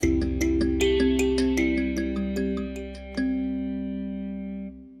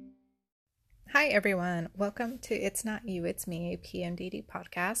Hi everyone, welcome to It's Not You, It's Me, a PMDD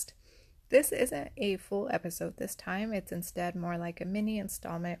podcast. This isn't a full episode this time, it's instead more like a mini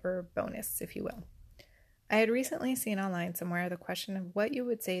installment or bonus, if you will. I had recently seen online somewhere the question of what you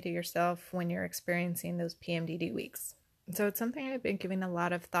would say to yourself when you're experiencing those PMDD weeks. So it's something I've been giving a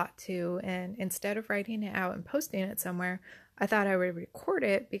lot of thought to, and instead of writing it out and posting it somewhere, I thought I would record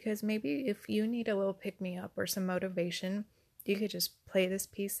it because maybe if you need a little pick-me-up or some motivation, you could just play this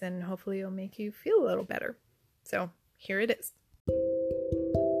piece and hopefully it'll make you feel a little better. So here it is.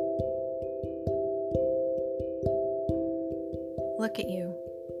 Look at you.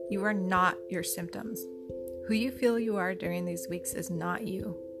 You are not your symptoms. Who you feel you are during these weeks is not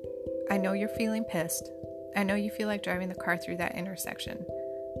you. I know you're feeling pissed. I know you feel like driving the car through that intersection.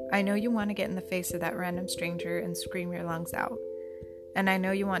 I know you want to get in the face of that random stranger and scream your lungs out. And I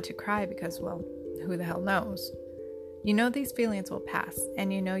know you want to cry because, well, who the hell knows? You know these feelings will pass,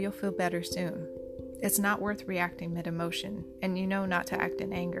 and you know you'll feel better soon. It's not worth reacting mid-emotion, and you know not to act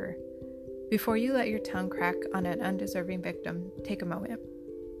in anger. Before you let your tongue crack on an undeserving victim, take a moment.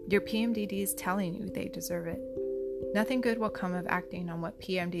 Your PMDD is telling you they deserve it. Nothing good will come of acting on what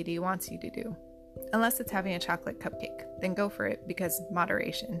PMDD wants you to do. Unless it's having a chocolate cupcake, then go for it because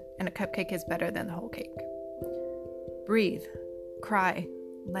moderation, and a cupcake is better than the whole cake. Breathe, cry,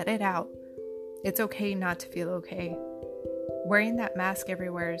 let it out. It's okay not to feel okay. Wearing that mask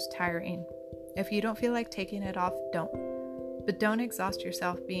everywhere is tiring. If you don't feel like taking it off, don't. But don't exhaust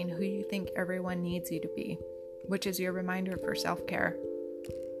yourself being who you think everyone needs you to be, which is your reminder for self-care.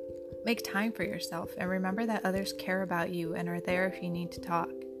 Make time for yourself and remember that others care about you and are there if you need to talk.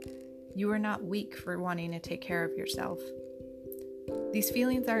 You are not weak for wanting to take care of yourself. These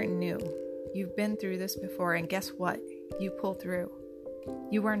feelings aren't new. You've been through this before, and guess what? You pull through.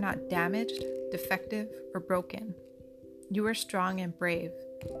 You are not damaged, defective, or broken. You are strong and brave.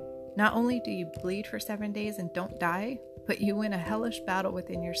 Not only do you bleed for 7 days and don't die, but you win a hellish battle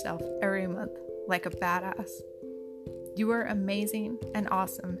within yourself every month, like a badass. You are amazing and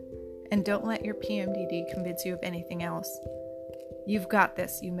awesome, and don't let your PMDD convince you of anything else. You've got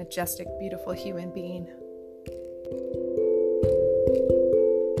this, you majestic, beautiful human being.